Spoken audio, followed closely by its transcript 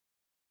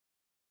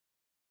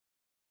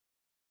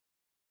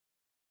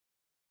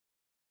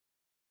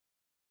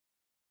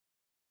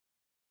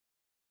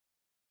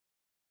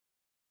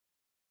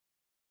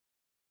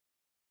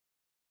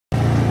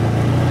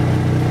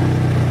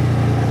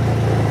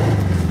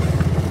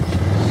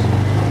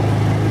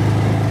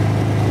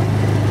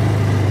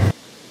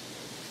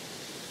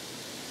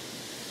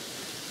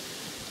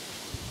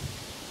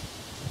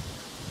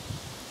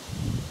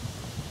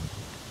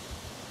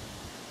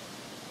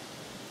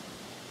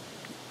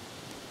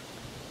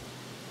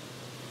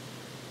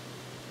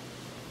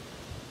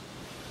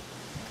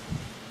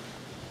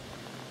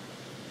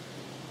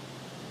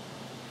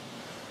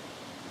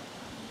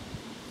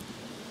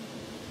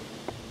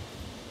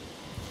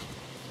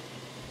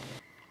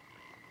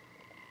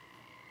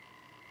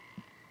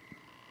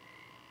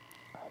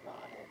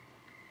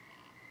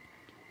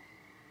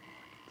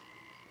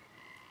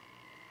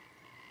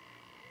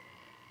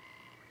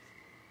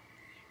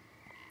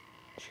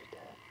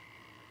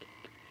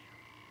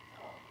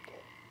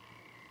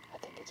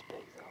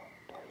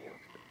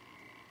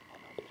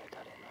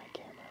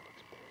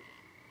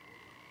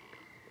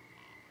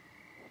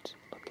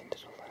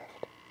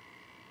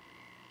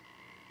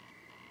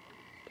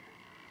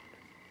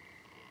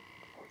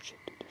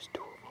There's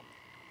two of them.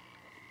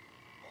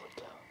 Holy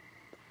cow.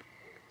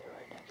 They're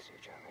right next to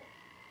each other.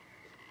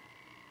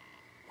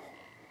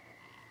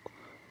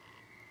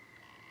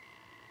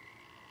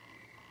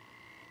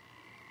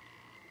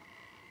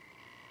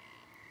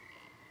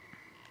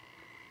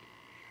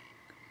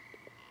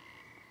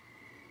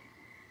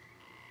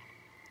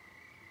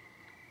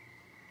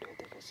 Dude, I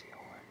think I see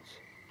horns.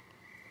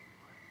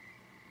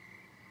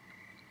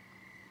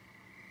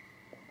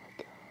 Oh my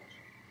gosh.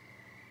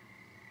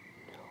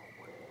 No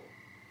way.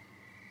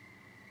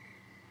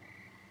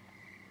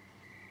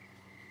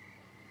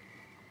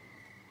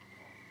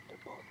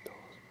 They're both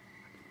those.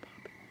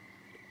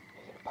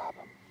 You're gonna pop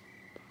them?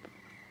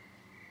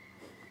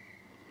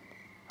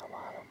 I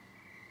want him.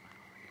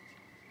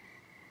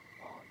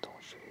 Oh,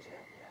 don't shoot his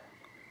head yet.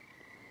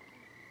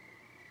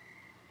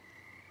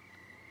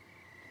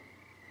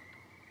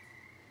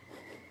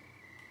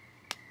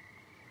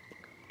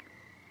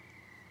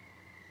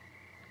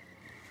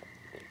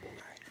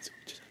 Alright, so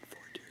we just had 4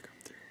 deer come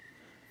through.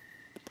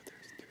 But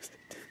there's too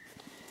thick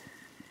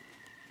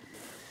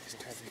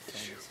to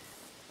shoot.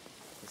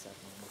 What's that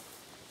moment?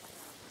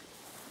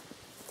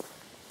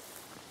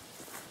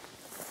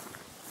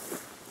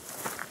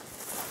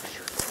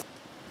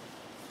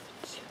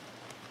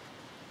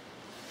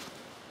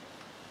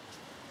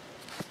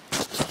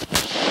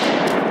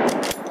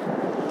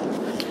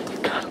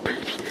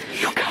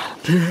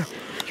 Yeah.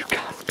 You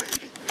got it,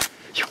 baby.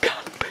 You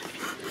got it, baby.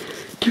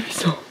 Give me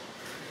some.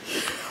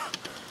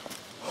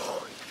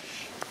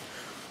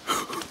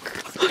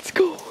 Let's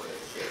go.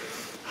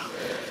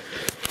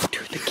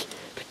 Dude,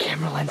 the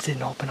camera lens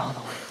didn't open all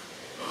the way.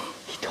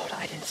 He told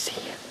I didn't see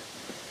him.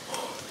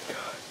 Oh my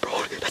god.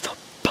 Bro,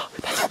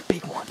 that's a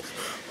big one.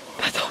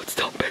 That's how it's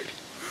done, baby.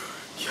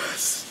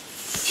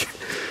 Yes.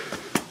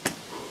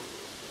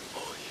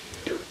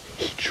 Dude,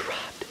 he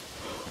dropped.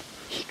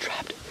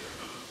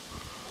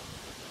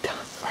 Down.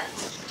 Alright,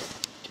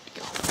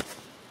 go.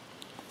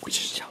 We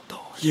just jumped the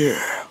horse.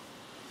 Yeah.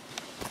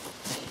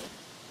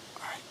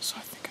 Alright, so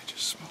I think I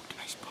just smoked a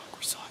nice buck.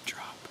 We saw it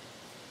drop.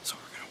 So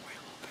we're gonna wait a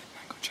little bit and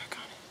then go check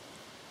on it.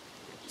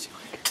 See you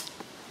later.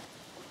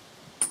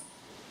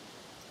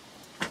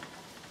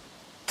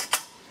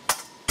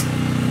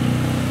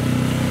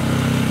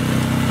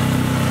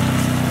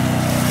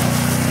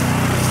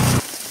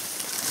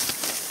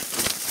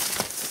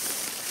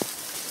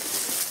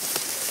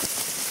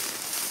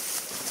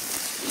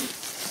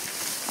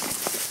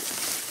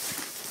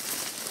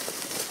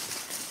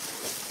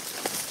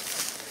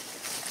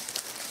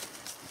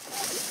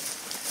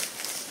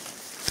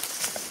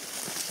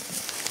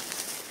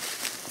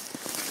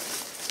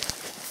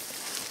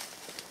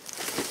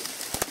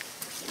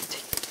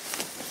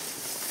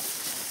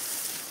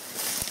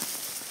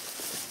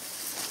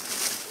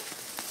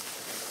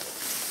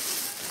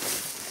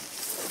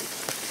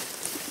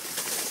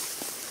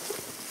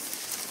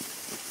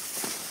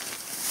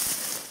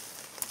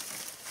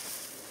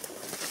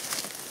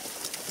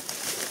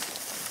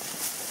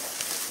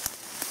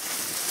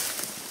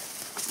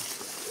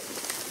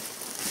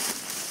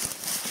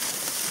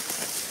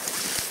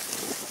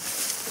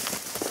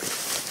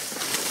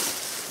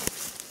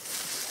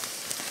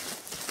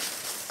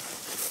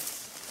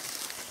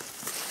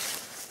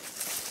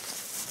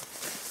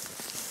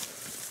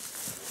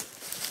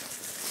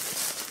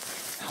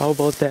 How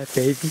about that,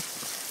 baby?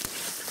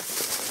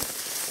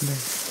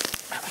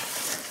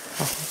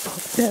 How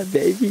about that,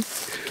 baby?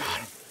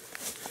 Got him.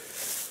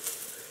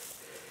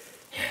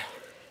 Yeah.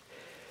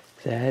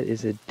 That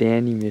is a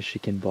Danny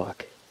Michigan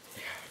buck.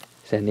 Yeah.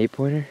 Is that an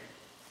 8-pointer?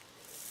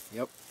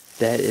 Yep.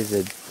 That is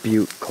a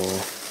beaut, Cole.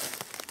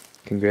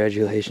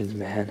 Congratulations,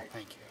 man.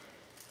 Thank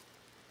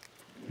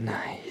you.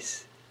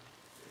 Nice.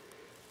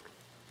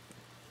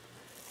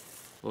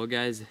 Well,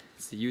 guys,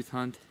 it's the youth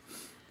hunt.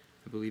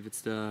 I believe it's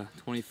the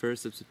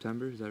 21st of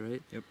September, is that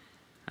right? Yep.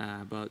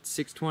 About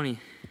 6:20,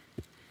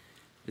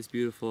 this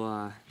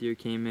beautiful deer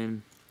came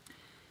in,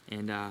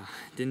 and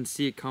didn't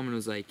see it coming. It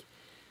was like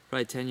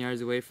probably 10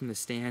 yards away from the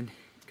stand,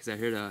 because I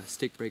heard a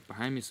stick break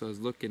behind me, so I was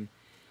looking,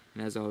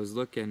 and as I was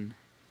looking,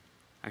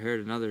 I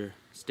heard another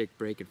stick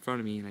break in front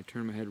of me, and I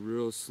turned my head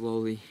real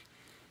slowly,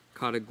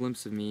 caught a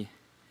glimpse of me,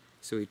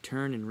 so he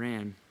turned and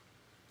ran,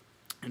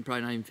 and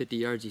probably not even 50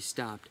 yards he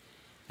stopped,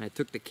 and I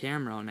took the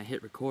camera out and I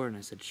hit record, and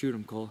I said, "Shoot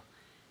him, Cole."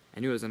 I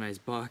knew it was a nice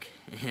buck,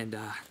 and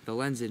the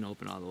lens didn't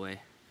open all the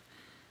way,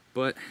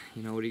 but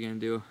you know, what are you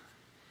gonna do?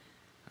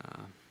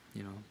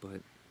 You know,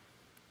 but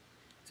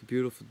it's a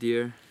beautiful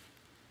deer,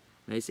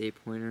 nice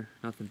 8-pointer,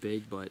 nothing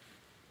big, but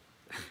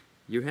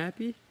you're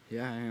happy?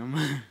 Yeah, I am.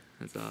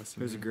 That's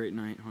awesome. It was a man. great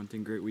night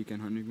hunting, great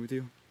weekend hunting with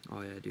you.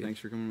 Oh yeah, dude.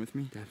 Thanks for coming with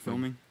me. Definitely.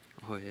 Filming.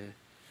 Oh yeah.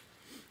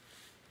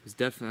 It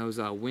was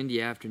a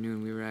windy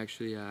afternoon. We were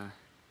actually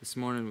this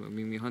morning. I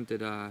mean, we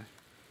hunted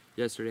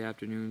yesterday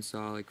afternoon.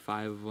 Saw like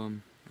 5 of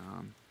them.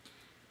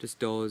 Just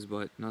does,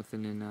 but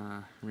nothing in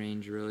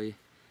range really.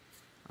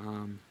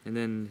 And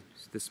then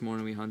this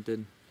morning we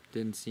hunted.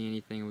 Didn't see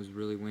anything. It was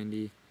really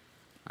windy.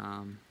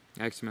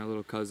 Actually, my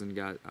little cousin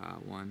got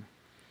one.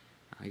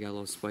 I got a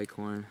little spike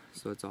horn,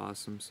 so it's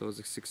awesome. So it was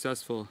a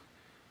successful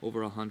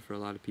overall hunt for a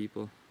lot of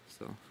people.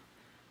 So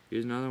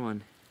here's another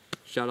one.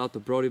 Shout out to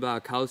Brody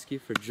Balakowski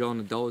for drilling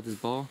the dough with his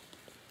ball.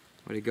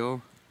 Way to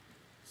go.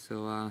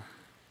 So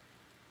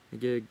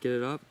get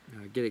it up,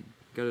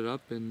 gut it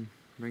up and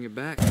bring it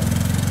back.